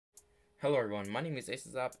Hello everyone, my name is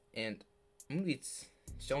AceZap, and I'm going to be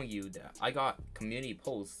showing you that I got community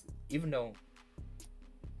posts even though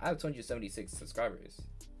I have 276 subscribers.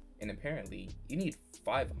 And apparently, you need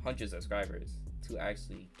 500 subscribers to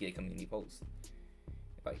actually get community posts.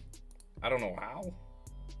 Like, I don't know how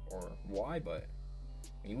or why, but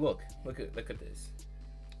I mean, look at this.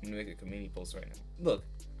 I'm gonna make a community post right now. Look,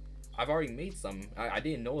 I've already made some. I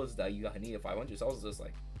didn't notice that you needed 500, so I was just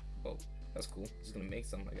like, oh, that's cool. Just gonna make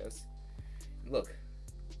some, I guess. Look,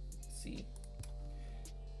 see,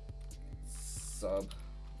 subscribe.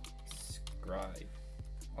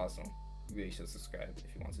 Awesome. You really should subscribe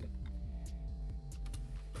if you want to.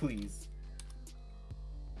 Please,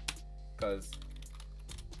 cause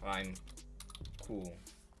I'm cool.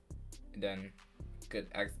 And then could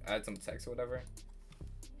add some text or whatever.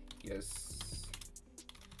 Yes,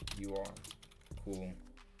 you are cool.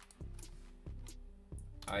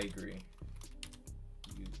 I agree.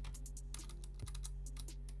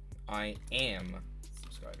 I am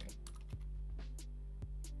subscribing.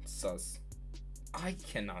 Sus. I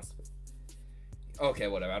cannot. Okay,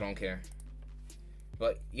 whatever. I don't care.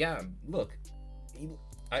 But yeah, look,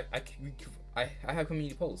 I have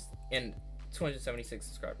community posts and 276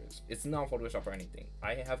 subscribers. It's not Photoshop or anything.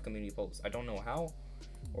 I have community posts. I don't know how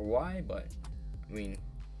or why, but I mean,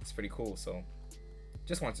 it's pretty cool. So,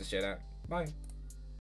 just wanted to share that. Bye.